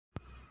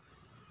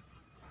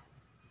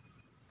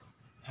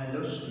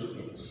Hello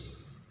students.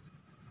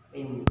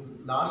 In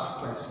last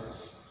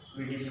classes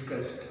we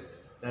discussed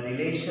the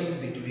relation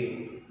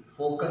between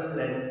focal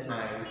length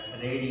and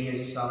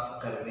radius of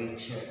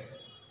curvature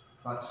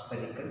for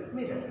spherical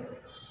mirror.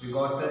 We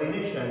got the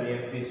relation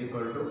f is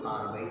equal to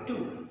r by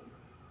 2.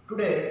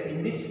 Today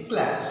in this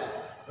class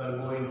we are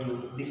going to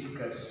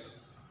discuss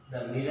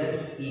the mirror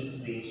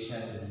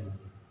equation.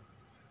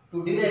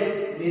 To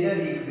derive mirror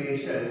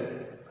equation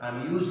I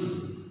am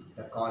using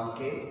the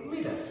concave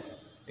mirror,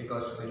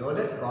 because we know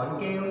that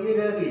concave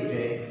mirror is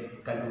a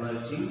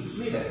converging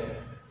mirror.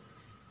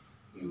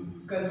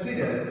 You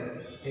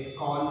consider a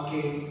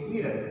concave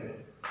mirror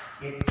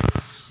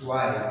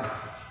XY.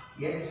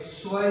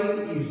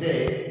 XY is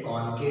a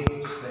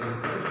concave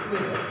spherical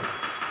mirror.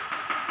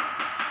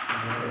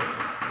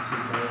 This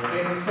is the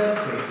opaque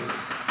surface.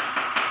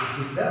 This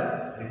is the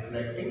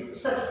reflecting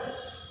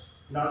surface.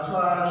 And also I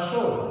have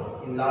shown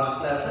in last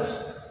classes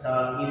the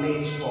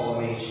image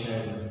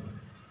formation.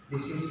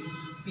 This is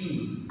P.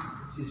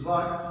 This is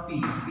what? P.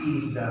 P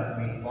is the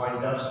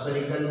midpoint of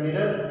spherical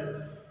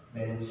mirror.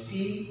 Then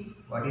C.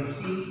 What is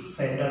C?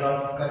 Center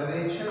of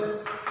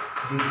curvature.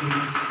 This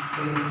is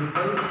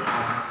principal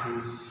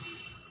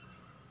axis.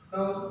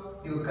 Now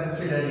you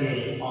consider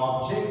a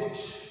object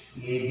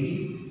AB.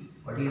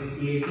 What is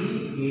AB?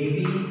 AB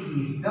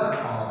is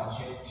the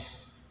object.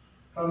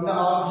 From the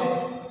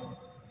object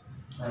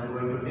I am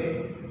going to take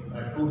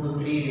 2 to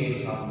 3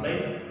 rays of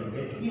light to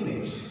get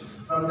image.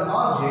 From the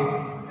object,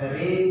 the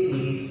ray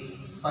is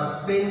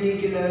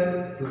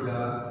perpendicular to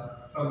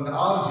from the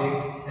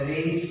object, the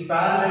ray is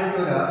parallel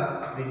to the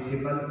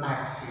principal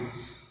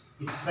axis.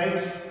 It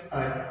strikes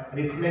a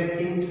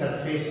reflecting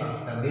surface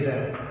of the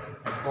mirror.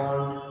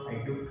 Upon I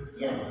took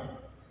M.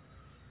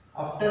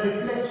 After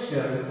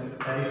reflection,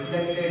 the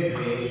reflected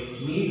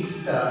ray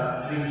meets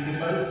the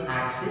principal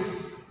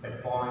axis.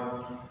 That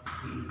point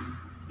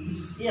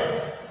is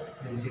F,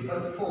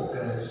 principal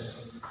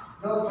focus.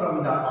 Now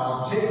from the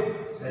object,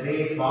 the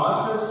ray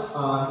passes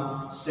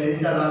on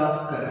center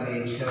of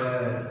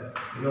curvature.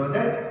 You know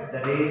that the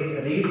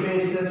ray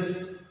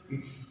retraces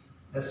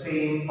the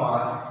same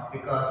path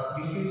because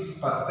this is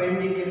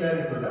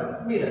perpendicular to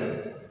the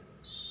mirror.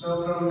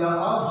 Now from the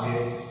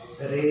object,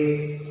 the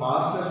ray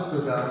passes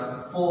to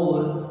the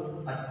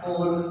pole. At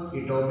pole,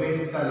 it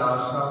obeys the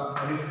laws of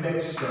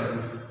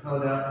reflection. Now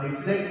the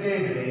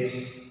reflected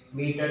rays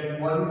meet at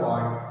one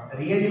point,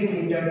 really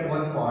meet at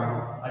one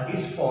point. At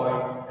this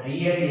point,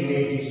 real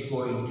image is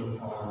going to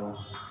form.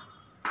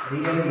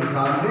 Real is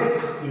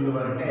always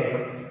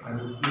inverted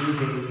and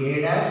using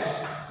A dash,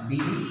 B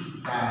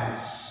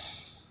dash.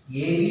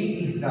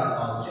 AB is the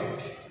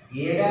object,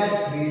 A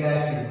dash, B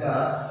dash is the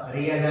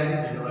real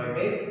and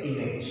inverted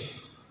image.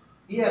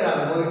 Here I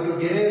am going to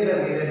derive the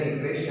mirror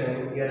equation.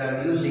 Here I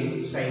am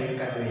using sign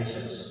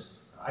conventions.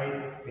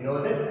 We know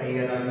that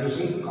here I am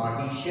using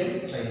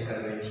Cartesian sign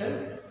convention.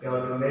 We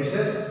have to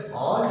measure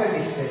all the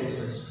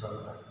distances from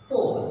the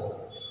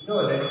pole. You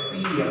know that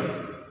PF.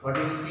 What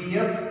is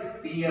PF?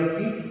 PF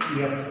is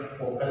F,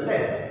 focal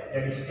length, the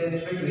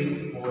distance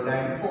between pole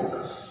and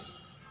focus.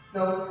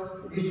 Now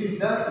this is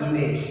the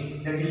image.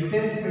 The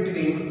distance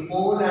between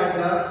pole and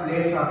the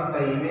place of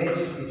the image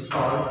is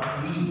called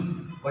V.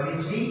 What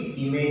is V?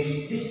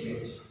 Image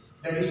distance.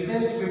 The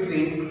distance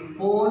between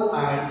pole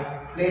and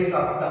place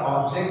of the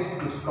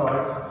object is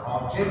called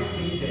object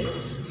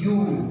distance,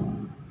 U.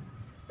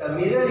 The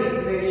mirror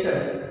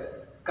equation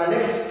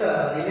connects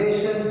the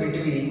relation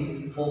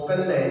between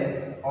focal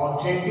length,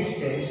 object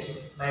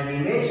distance and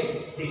image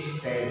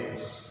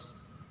distance.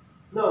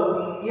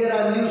 Now here I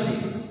am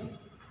using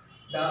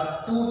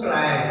the two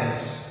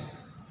triangles.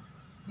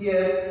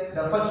 Here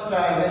the first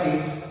triangle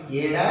is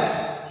A dash,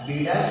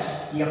 B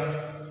dash,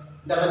 F.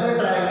 The other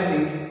triangle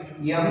is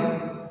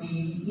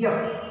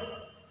MPF.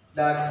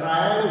 The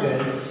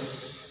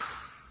triangles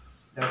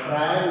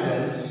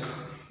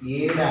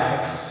A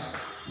dash,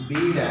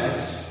 B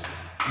dash,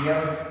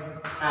 F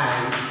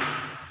and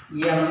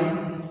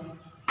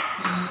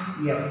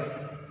MPF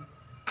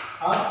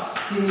are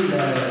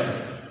similar.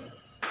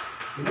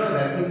 You know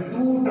that if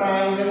two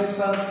triangles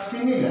are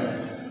similar,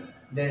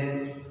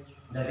 then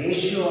the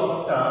ratio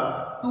of the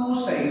two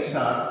sides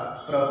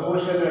are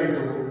proportional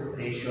to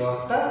ratio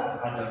of the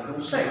other two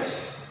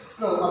sides.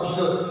 Now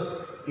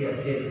observe here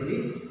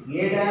carefully.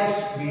 A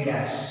dash, B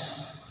dash,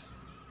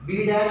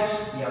 B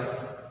dash,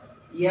 F,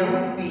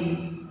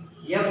 MP,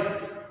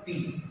 F,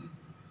 P.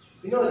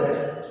 You know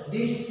that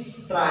this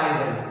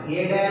triangle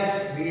A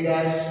dash, B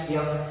dash,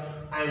 F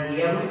and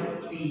M,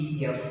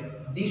 P, F,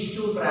 these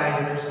two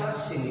triangles are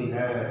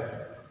similar.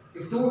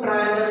 If two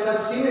triangles are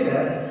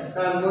similar,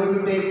 now I am going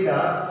to take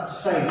the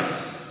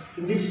sides.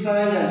 In this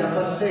triangle, the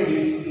first side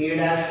is A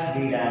dash,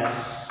 B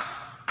dash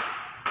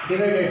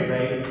divided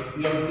by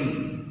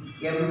MP.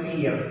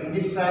 MPF. In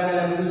this triangle I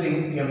am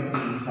using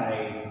MP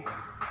side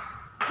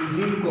is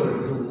equal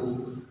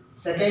to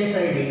second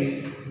side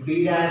is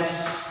B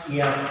dash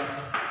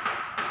F.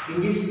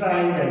 In this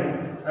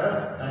triangle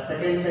the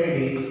second side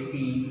is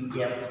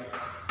PF.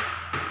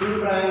 If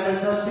two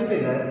triangles are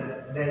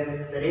similar,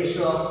 then the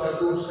ratio of the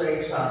two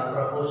sides are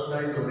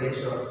proportional to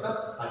ratio of the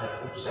other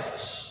two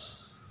sides.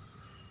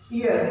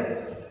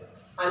 Here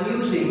I am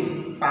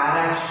using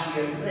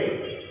paraxial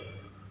ray.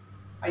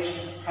 I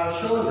have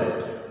shown that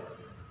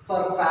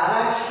for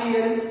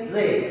paraxial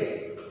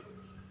ray,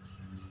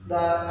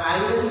 the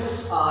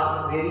angles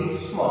are very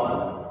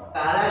small.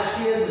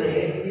 Paraxial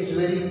ray is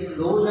very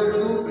closer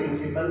to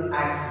principal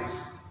axis.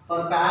 For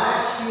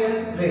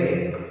paraxial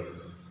ray,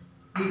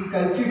 we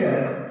consider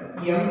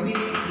MP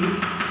is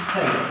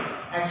straight.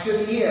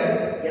 Actually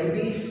here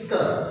MP is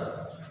curved.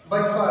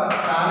 But for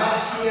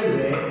paraxial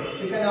ray,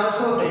 we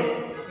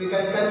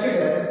can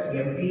consider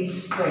MP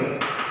straight.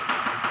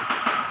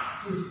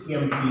 This is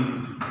MP.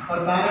 For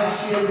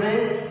paraxial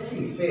ray,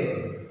 see same.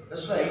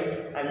 That's why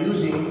I'm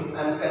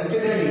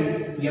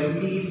considering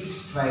MP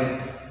straight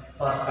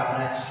for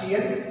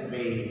paraxial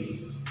ray.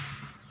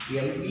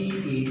 MP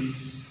is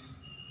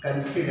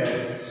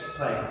considered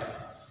straight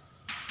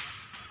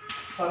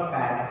for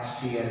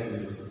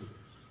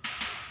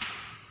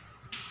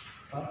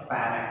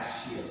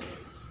paraxial.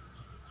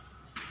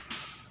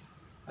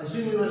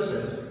 Assume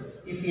yourself,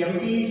 if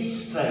MP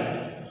is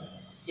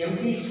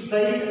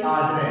straight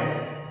or red,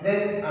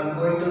 then I am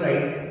going to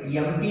write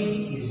MP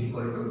is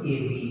equal to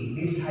AB.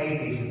 This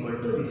height is equal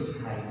to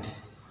this height.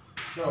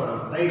 Now I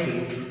am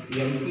writing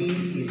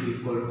MP is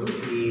equal to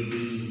AB.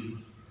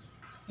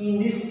 In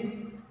this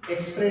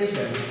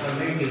expression, I am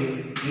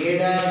writing A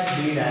dash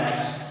B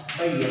dash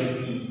by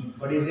MP.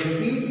 What is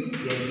MP?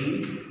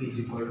 MP is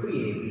equal to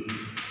AB.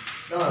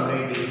 Now I am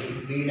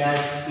writing B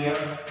dash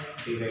F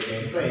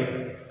divided by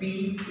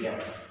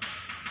PF.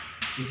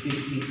 This is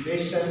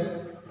equation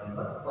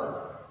number 1.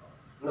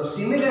 Now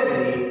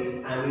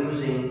similarly, I am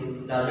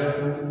using the other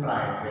two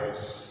triangles.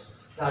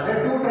 The other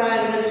two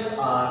triangles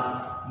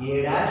are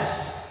A dash,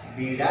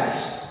 B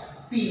dash,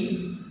 P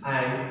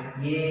and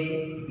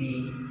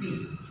ABP.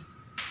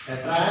 The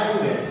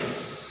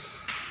triangles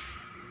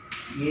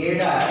A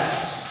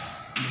dash,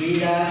 B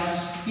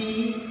dash, P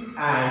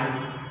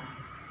and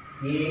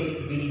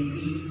ABP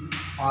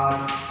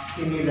are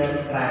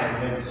similar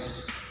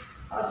triangles.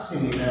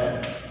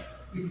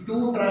 If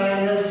two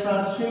triangles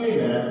are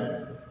similar,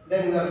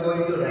 then we are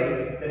going to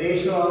write the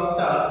ratio of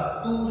the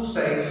two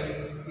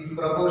sides is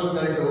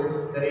proportional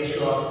to the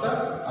ratio of the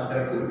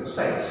other two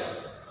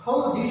sides.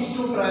 How these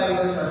two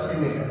triangles are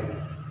similar?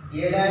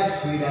 A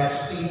dash, B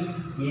dash, P, A,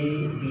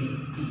 B,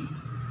 P.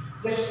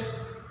 Just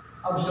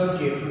observe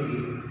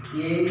carefully.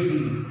 A, B.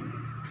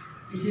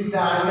 This is the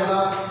angle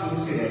of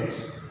incidence.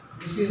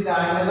 This is the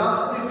angle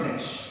of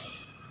reflection.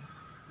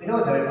 We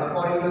know that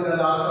according to the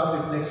laws of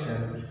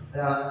reflection,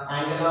 the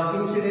angle of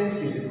incidence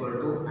is equal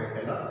to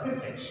angle of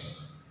reflection.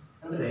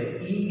 ಅಂದರೆ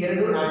ಈ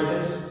ಎರಡು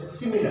angles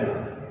similar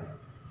ಆಗಿದೆ.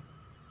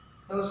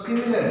 Now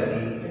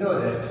similarly, you know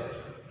that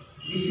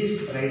this is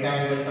right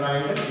angle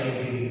triangle 90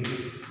 degree.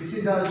 This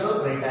is also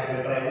right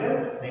angle triangle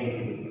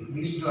 90 degree.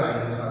 These two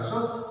angles are also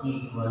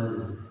equal.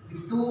 If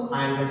two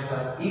angles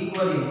are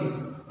equal in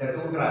the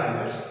two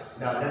triangles,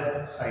 the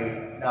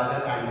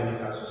other angle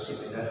is also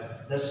similar.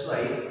 That's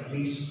why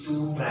these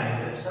two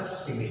triangles are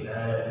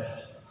similar.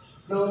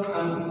 Now I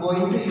am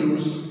going to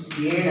use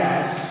A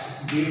dash,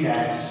 B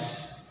dash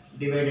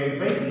divided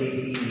by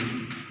AB.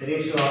 The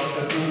ratio of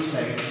the two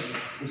sides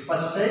is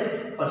first side,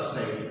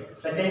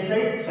 second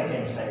side,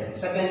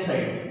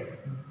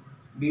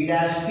 B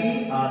dash P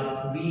or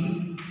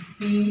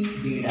BP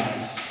B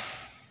dash,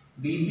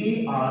 BP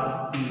or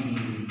PB.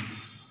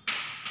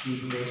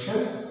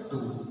 Equation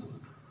 2.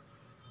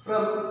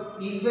 From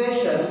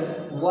equation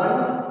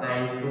 1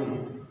 and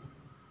 2,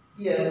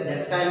 here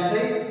left hand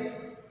side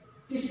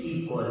is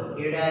equal.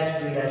 A dash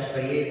B dash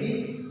by AB,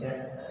 A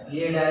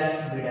dash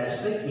B dash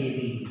by AB.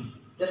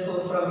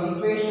 Therefore, from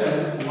equation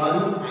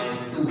 1 and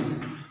 2,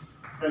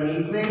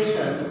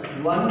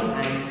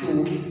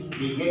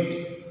 we get,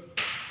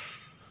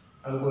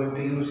 I am going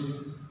to use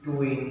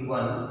 2 in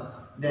 1.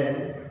 Then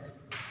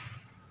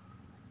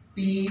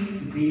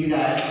PB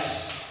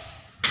dash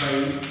by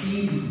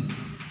PB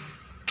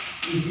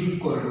is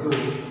equal to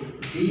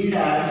B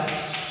dash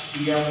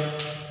F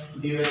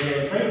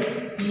divided by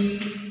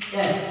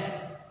PF.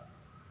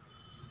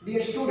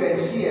 Dear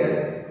students, here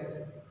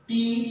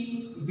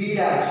PB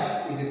dash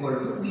is equal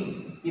to B,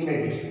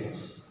 image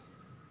distance.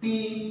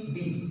 PB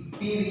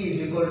is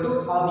equal to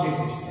object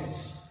distance.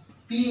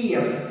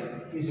 PF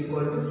is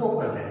equal to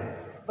focal length.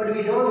 But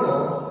we don't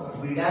know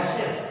B dash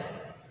F.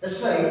 That's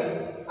why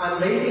I am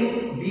writing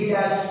B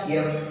dash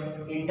F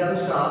in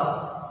terms of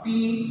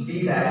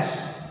PB dash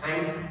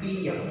and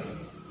PF.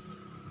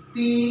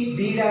 PB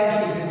dash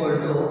is equal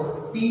to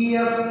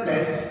PF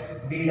plus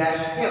B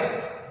dash F.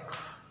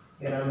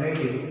 Here I am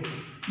writing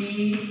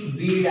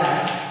PB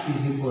dash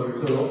is equal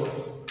to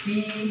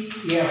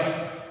PF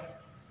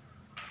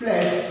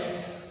plus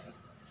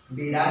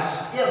B dash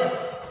F.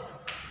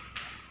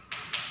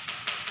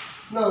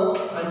 Now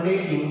I am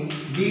taking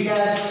B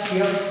dash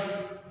F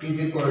is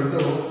equal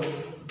to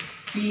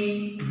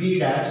PB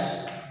dash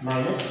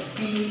minus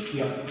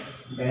PF.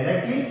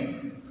 Directly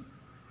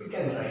we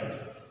can write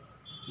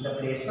in the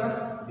place of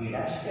B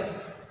dash F.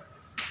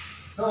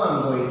 Now I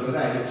am going to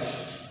write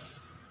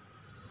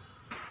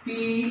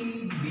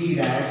PB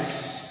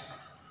dash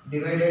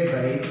divided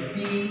by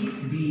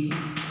PB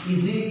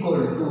is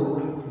equal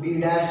to B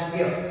dash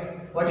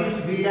F. What is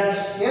B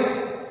dash F?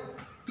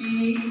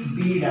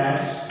 PB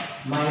dash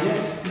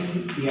minus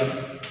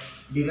PF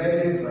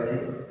divided by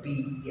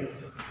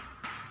PF.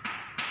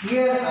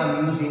 Here I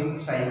am using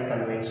sign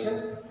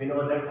convention. We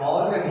know that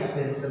all the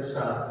distances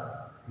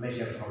are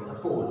measured from the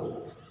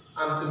pole.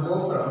 I am to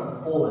go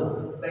from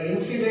pole. The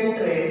incident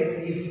ray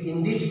is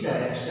in this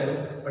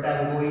direction, but I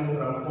am going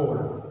from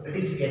pole. That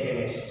is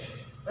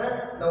against.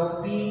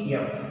 Now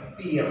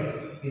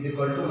PF is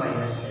equal to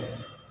minus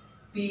F.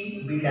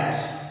 PB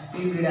dash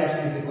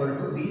is equal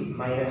to B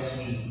minus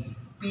V.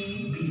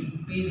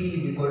 PB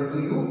is equal to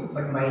U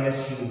but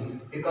minus U,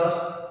 because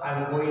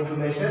I am going to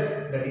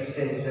measure the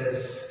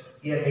distances.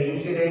 Here the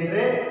incident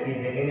ray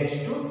is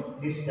against to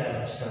this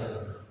direction.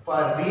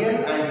 For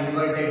real and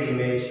inverted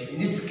image, in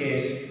this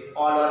case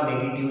all are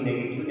negative,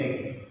 negative,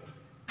 negative.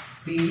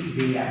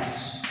 PB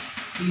dash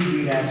is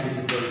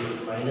equal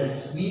to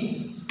minus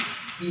V.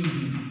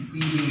 PB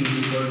is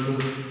equal to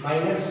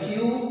minus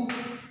U,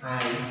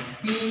 and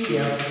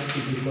PF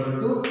is equal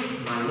to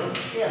minus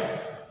F.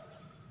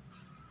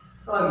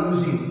 Now I am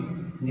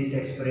using this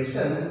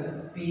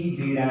expression.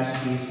 PB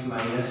dash is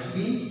minus V.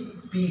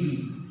 PB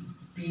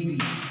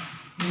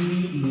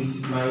is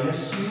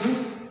minus U.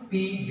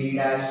 PB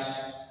dash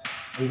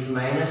is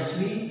minus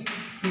V.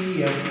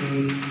 PF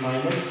is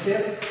minus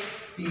F.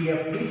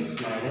 PF is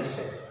minus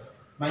F.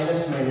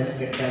 Minus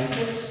get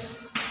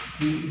cancels.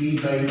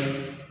 PB by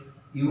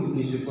U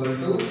is equal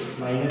to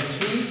minus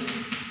V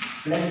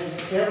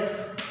plus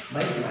F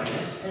by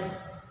minus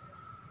F.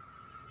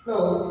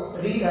 Now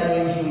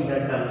rearranging the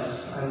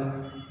terms,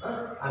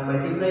 I am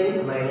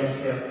multiplying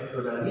minus F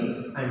to the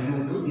V and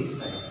U to this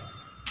side.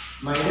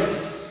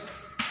 Minus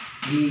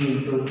V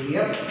into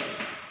F,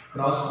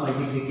 cross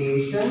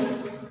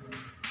multiplication,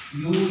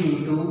 U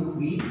into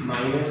V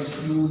minus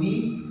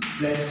UV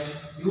plus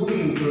U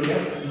into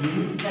F,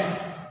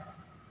 UF.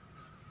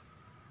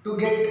 To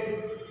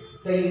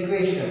get the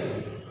equation,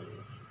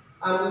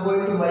 I am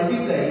going to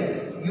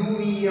multiply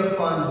UVF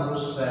on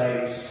both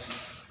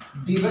sides,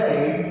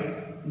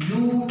 divide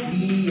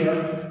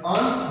UVF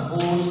on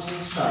both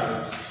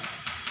sides,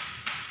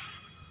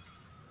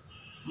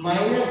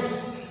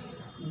 minus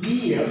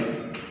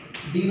VF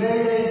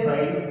divided by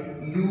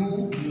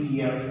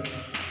UVF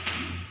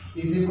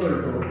is equal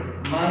to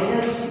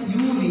minus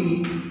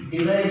UV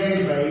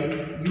divided by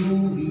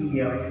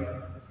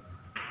UVF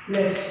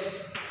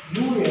plus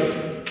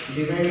UF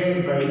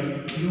divided by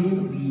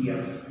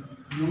UVF.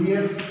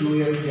 UF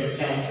get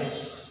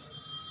cancels,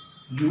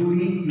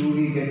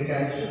 UV get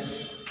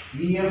cancels,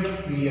 VF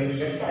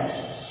get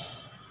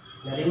cancels.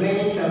 The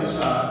remaining terms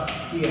are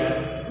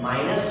here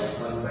minus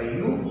 1 by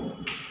U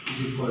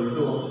is equal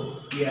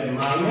to here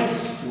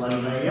minus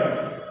 1 by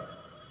F,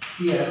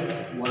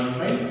 here 1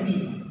 by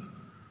V.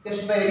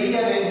 Just by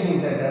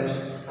rearranging the terms,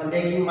 I am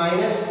taking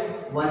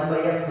minus 1 by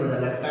F to the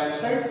left hand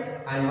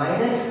side and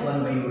minus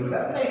 1 by U to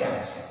the right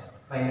hand side.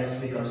 Minus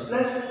becomes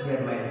plus,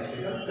 here minus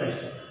becomes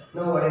plus.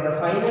 Now what is the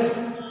final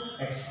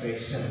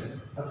expression?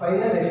 The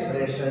final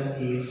expression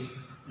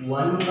is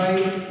 1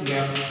 by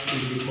F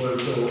is equal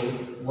to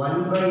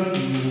 1 by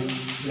U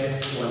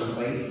plus 1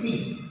 by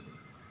V.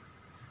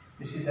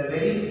 This is a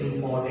very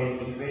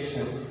important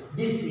equation.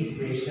 This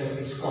equation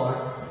is called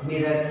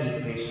mirror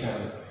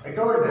equation. I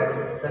told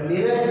that the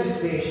mirror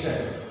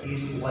equation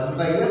is 1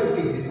 by F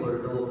is equal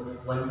to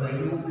 1 by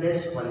U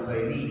plus 1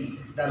 by V.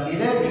 The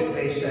mirror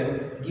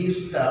equation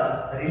gives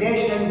the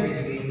relation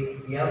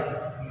between F,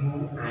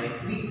 U and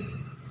V.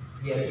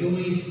 Here U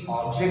is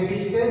object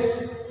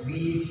distance,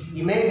 V is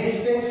image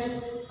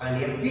distance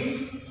and F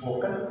is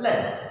focal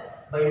length.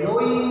 By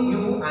knowing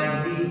U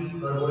and V,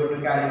 we are going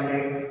to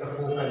calculate the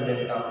focal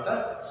length of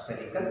the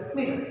spherical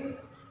mirror.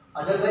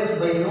 Otherwise,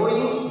 by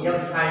knowing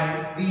F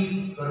and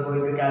V, we are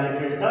going to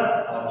calculate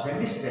the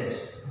object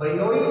distance. By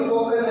knowing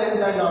focal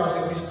length and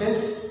object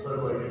distance, we are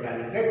going to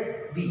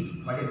calculate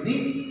V. What is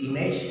V?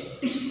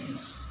 Image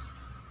distance.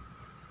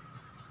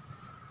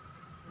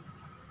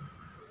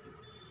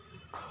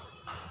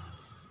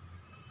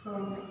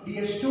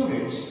 Dear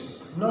students,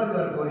 now we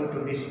are going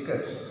to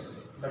discuss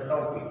the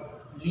topic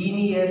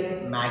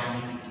linear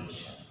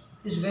magnification.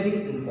 It is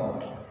very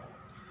important.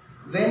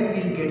 When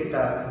we will get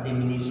the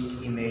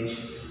diminished image,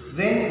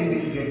 when we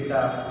will get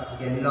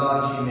the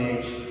enlarged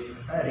image,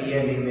 a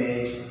real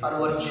image or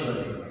virtual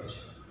image.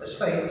 That's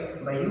why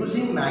by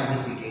using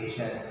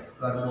magnification,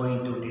 we are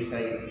going to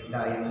decide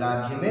the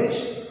enlarged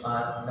image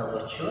or the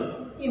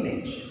virtual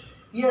image.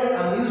 Here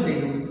I am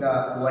using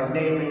the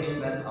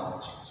one-dimensional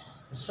object.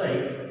 That's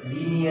why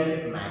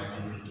linear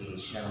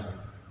magnification.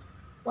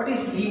 What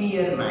is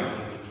linear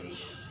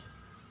magnification?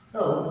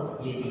 Now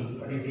AB.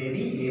 What is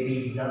AB? AB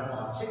is the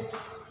object.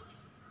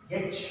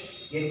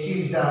 H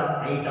is the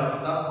height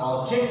of the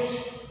object.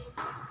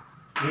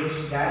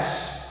 H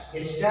dash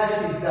is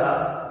the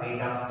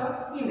height of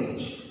the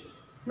image.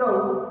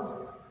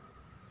 Now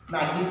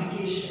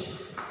magnification.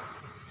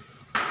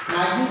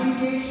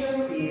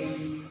 Magnification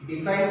is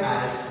defined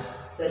as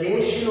the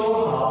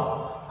ratio of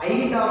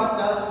height of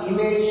the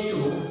image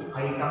to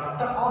height of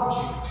the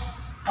object.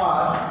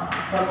 Or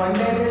for one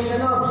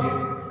dimension object,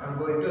 I am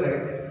going to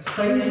write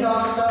size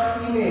of the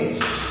image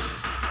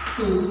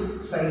to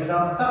size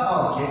of the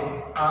object,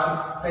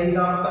 or size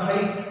of the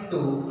height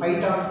to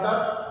height of the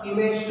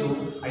image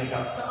to height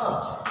of the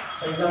object.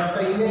 Size of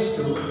the image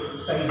to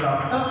size of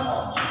the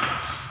object.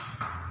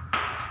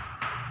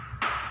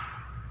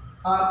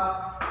 Or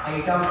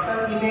height of the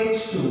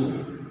image to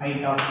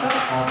height of the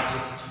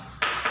object.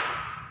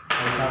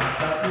 Height of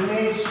the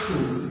image to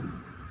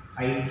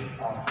height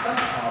of the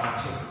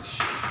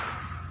object.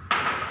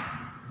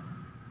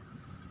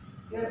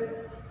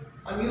 Here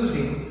I am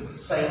using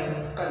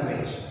sign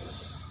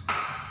conventions.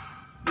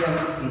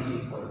 M is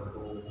equal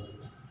to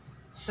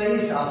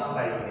size of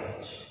the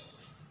image.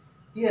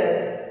 Here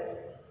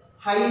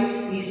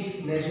height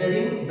is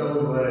measuring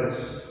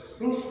downwards,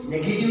 means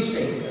negative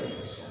sign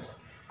convention.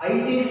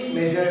 Height is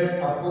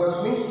measured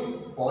upwards, means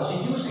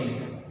positive sign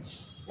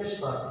convention. Yes,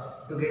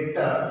 to get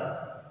the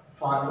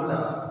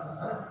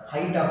formula,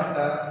 height of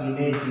the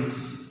image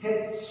is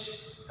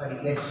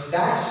h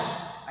dash.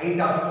 Height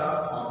of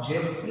the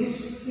object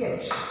is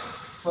h.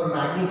 For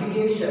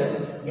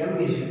magnification, m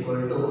is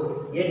equal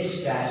to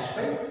h dash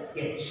by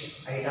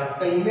h. Height of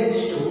the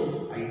image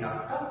to height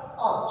of the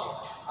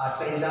object, or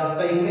size of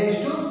the image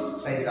to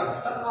size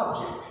of the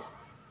object.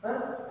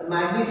 The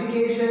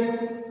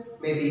magnification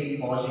may be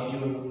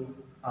positive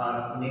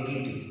or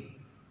negative.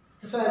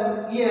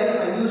 So here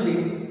I am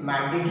using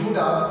magnitude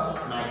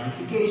of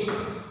magnification.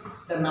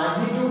 The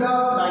magnitude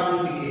of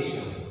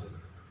magnification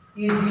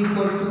is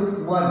equal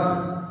to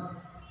 1.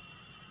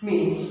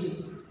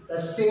 Means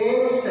the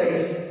same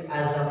size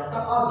as of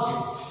the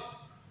object.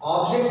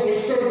 Object S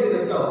size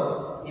iruttho,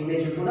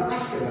 image kuda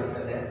ashte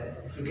bರ್ತದೆ.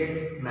 If you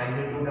get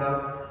magnitude of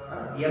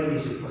m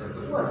is equal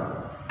to 1.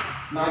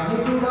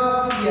 Magnitude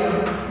of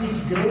m is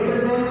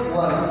greater than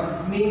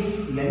 1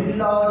 means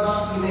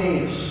enlarged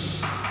image.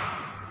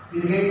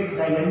 You get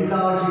the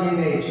enlarged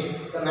image.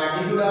 The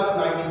magnitude of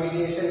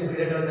magnification is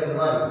greater than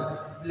 1.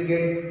 You will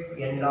get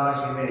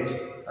enlarged image.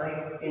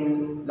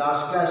 In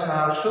last class I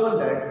have shown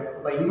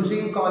that by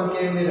using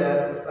concave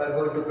mirror, we are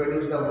going to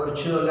produce the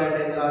virtual and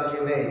enlarged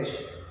image.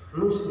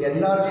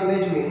 Enlarged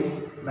image means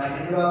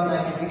magnitude of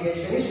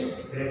magnification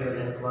is greater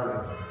than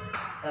 1.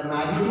 The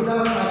magnitude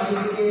of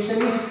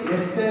magnification is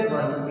less than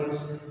 1 means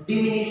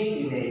diminished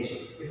image.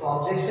 If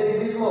object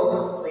size is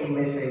more, the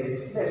image size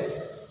is less.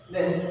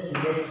 Then you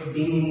get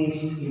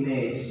diminished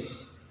image.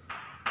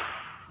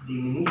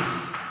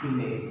 Diminished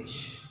image.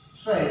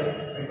 So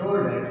I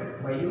told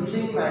that by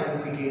using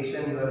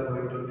magnification, we are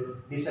going to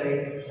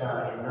decide the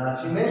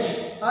enlarged image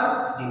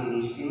or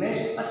diminished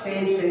image, or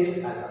same size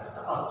as of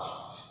the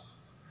object.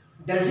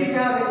 Does it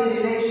have any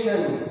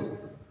relation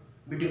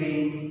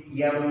between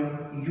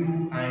M,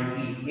 U and V?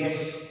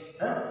 Yes.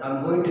 I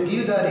am going to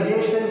give the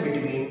relation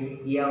between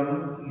M,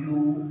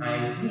 U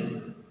and V.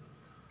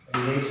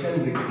 Relation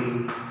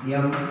between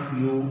M,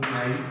 U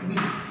and V.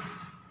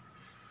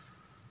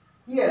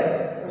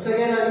 Here, once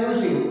again I am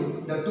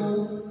using the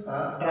two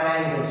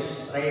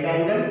triangles, right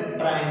angle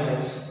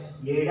triangles,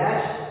 A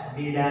dash,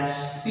 B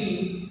dash,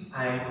 P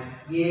and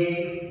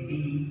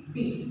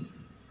ABP.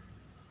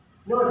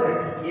 Know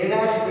that A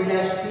dash, B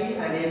dash, P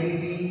and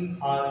ABP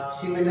are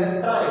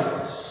similar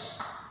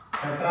triangles.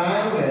 The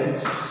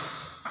triangles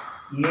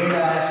A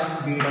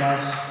dash, B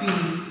dash, P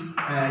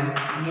and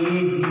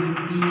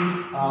ABP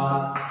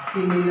are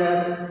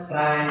similar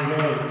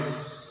triangles.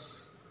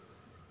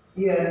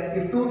 Here,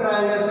 if two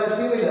triangles are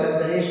similar,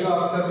 the ratio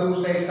of the two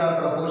sides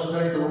are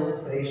proportional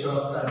to the ratio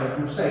of the other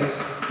two sides.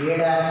 A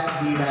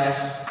dash, B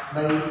dash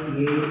by AB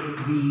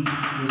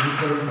is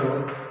equal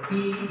to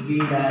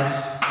PB dash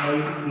by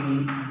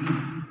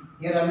PB.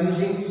 Here I am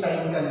using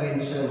sign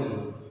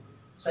convention.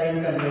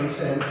 Sign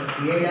convention.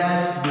 A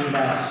dash, B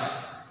dash.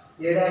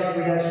 A dash,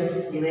 B dash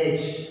is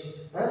image.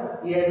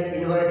 Here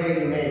inverted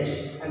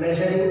image. I am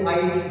measuring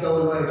height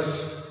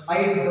downwards.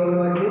 Height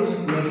downward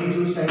means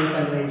negative sign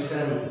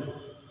convention.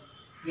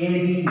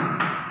 AB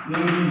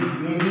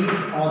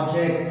is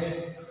object.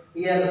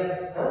 Here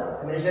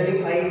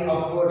measuring height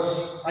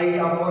upwards. Height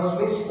upwards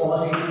means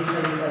positive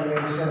sign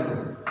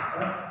convention.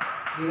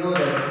 We know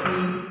that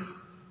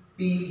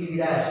P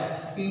dash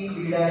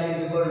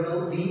is equal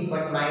to V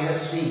but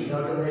minus V. You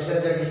have to measure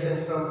the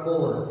distance from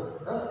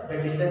pole. The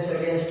distance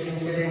against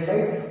incident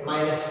light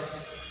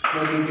minus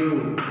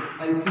negative.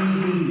 And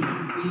PB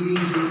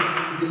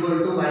is equal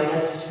to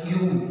minus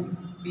U.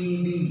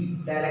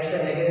 PB direction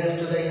against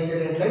to the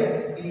incident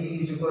light,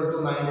 PB is equal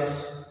to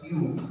minus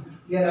U.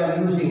 Here I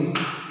am using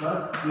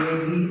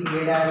AB,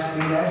 A dash, B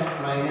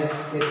dash minus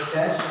H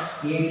dash,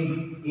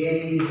 AB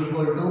is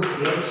equal to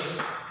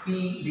H,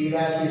 P, B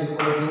dash is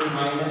equal to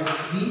minus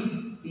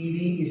V,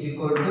 PB is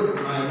equal to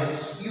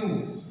minus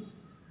U.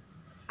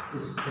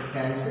 This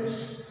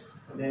cancels.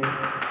 Then V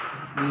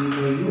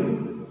by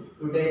U,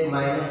 you take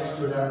minus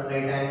to the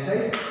right hand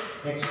side,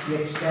 x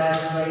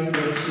dash by h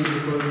is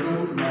equal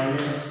to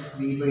minus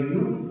v by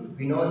u.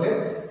 We know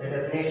that the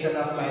definition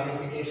of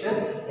magnification,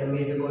 m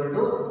is equal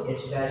to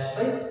h dash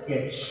by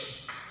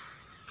h.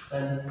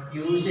 And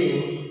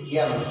using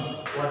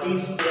m, what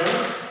is m?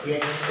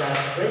 X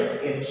dash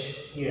by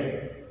h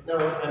here. Now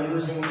I am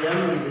using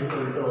m is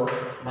equal to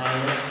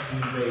minus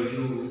v by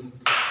u.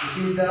 This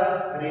is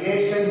the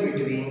relation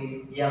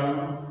between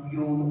m,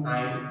 u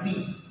and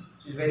v.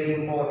 It is very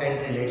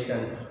important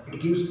relation. It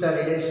gives the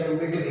relation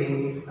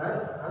between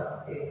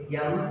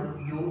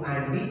m, u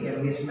and v.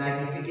 M is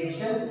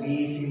magnification,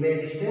 v is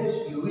image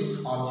distance, u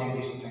is object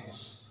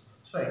distance.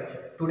 So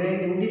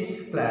today in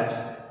this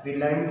class we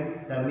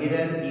learned the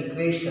mirror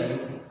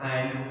equation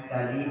and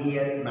the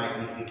linear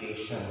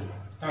magnification.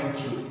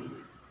 Thank you.